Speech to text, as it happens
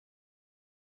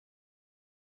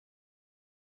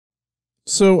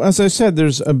So as I said,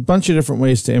 there's a bunch of different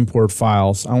ways to import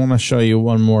files. I want to show you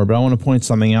one more, but I want to point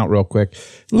something out real quick.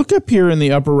 Look up here in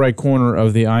the upper right corner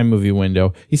of the iMovie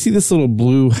window. You see this little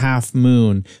blue half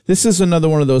moon. This is another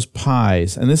one of those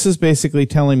pies, and this is basically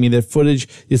telling me that footage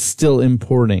is still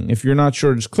importing. If you're not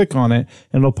sure, just click on it,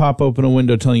 and it'll pop open a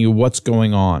window telling you what's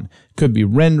going on. It could be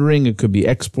rendering, it could be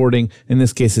exporting. In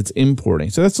this case, it's importing.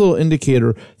 So that's a little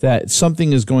indicator that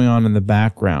something is going on in the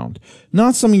background.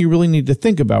 Not something you really need to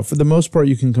think about. For the most part,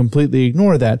 you can completely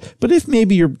ignore that. But if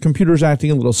maybe your computer's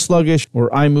acting a little sluggish or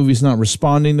iMovie's not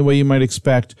responding the way you might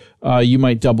expect, you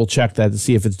might double check that to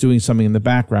see if it's doing something in the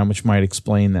background, which might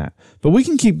explain that. But we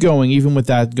can keep going even with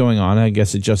that going on. I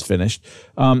guess it just finished.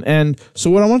 And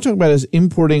so what I want to talk about is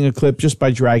importing a clip just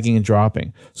by dragging and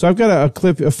dropping. So I've got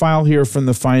a file here from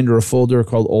the Finder, a folder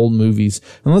called Old Movies.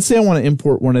 And let's say I want to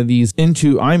import one of these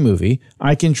into iMovie.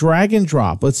 I can drag and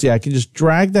drop. Let's see, I can just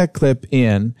drag that clip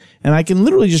in, and I can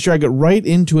literally just drag it right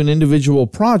into an individual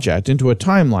project, into a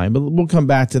timeline, but we'll come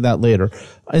back to that later.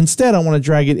 Instead, I want to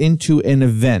drag it into an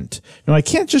event. Now, I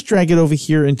can't just drag it over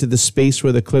here into the space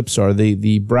where the clips are,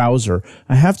 the browser.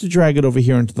 I have to drag it over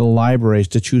here into the libraries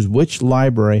to choose which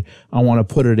library I want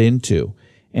to put it into.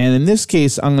 And in this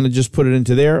case, I'm going to just put it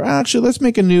into there. Actually, let's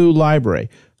make a new library.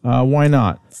 Why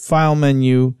not? File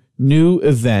menu, new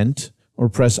event, or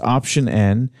press Option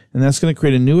N, and that's going to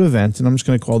create a new event, and I'm just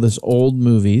going to call this Old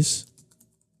Movies.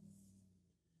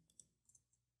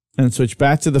 And switch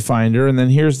back to the Finder, and then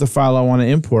here's the file I want to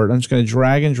import. I'm just going to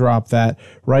drag and drop that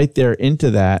right there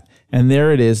into that, and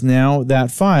there it is. Now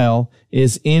that file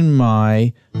is in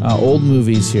my Old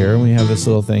Movies here. We have this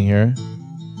little thing here.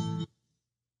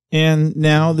 And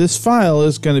now this file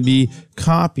is going to be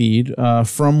copied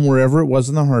from wherever it was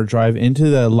in the hard drive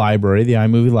into the library, the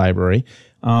iMovie library.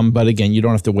 But again, you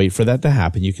don't have to wait for that to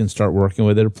happen. You can start working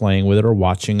with it or playing with it or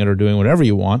watching it or doing whatever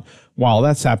you want while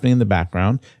that's happening in the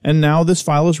background. And now this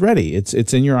file is ready.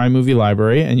 It's in your iMovie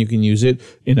library, and you can use it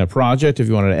in a project if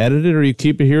you wanted to edit it, or you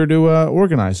keep it here to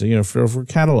organize it, for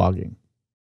cataloging.